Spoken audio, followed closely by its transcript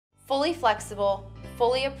fully flexible,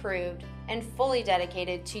 fully approved, and fully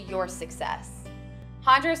dedicated to your success.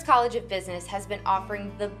 Hondros College of Business has been offering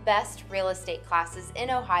the best real estate classes in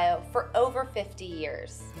Ohio for over 50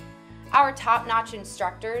 years. Our top-notch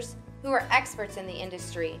instructors, who are experts in the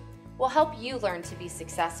industry, will help you learn to be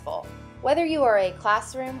successful. Whether you are a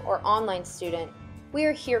classroom or online student, we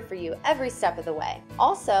are here for you every step of the way.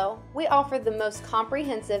 Also, we offer the most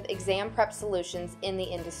comprehensive exam prep solutions in the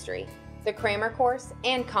industry, the Crammer course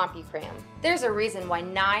and CompuCram. There's a reason why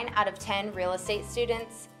 9 out of 10 real estate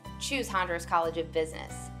students choose Hondros College of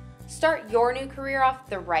Business. Start your new career off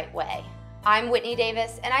the right way. I'm Whitney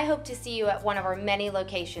Davis, and I hope to see you at one of our many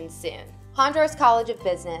locations soon. Hondros College of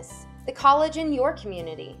Business, the college in your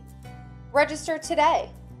community. Register today.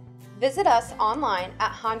 Visit us online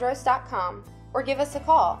at hondros.com or give us a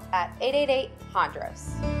call at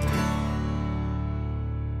 888-HONDROS.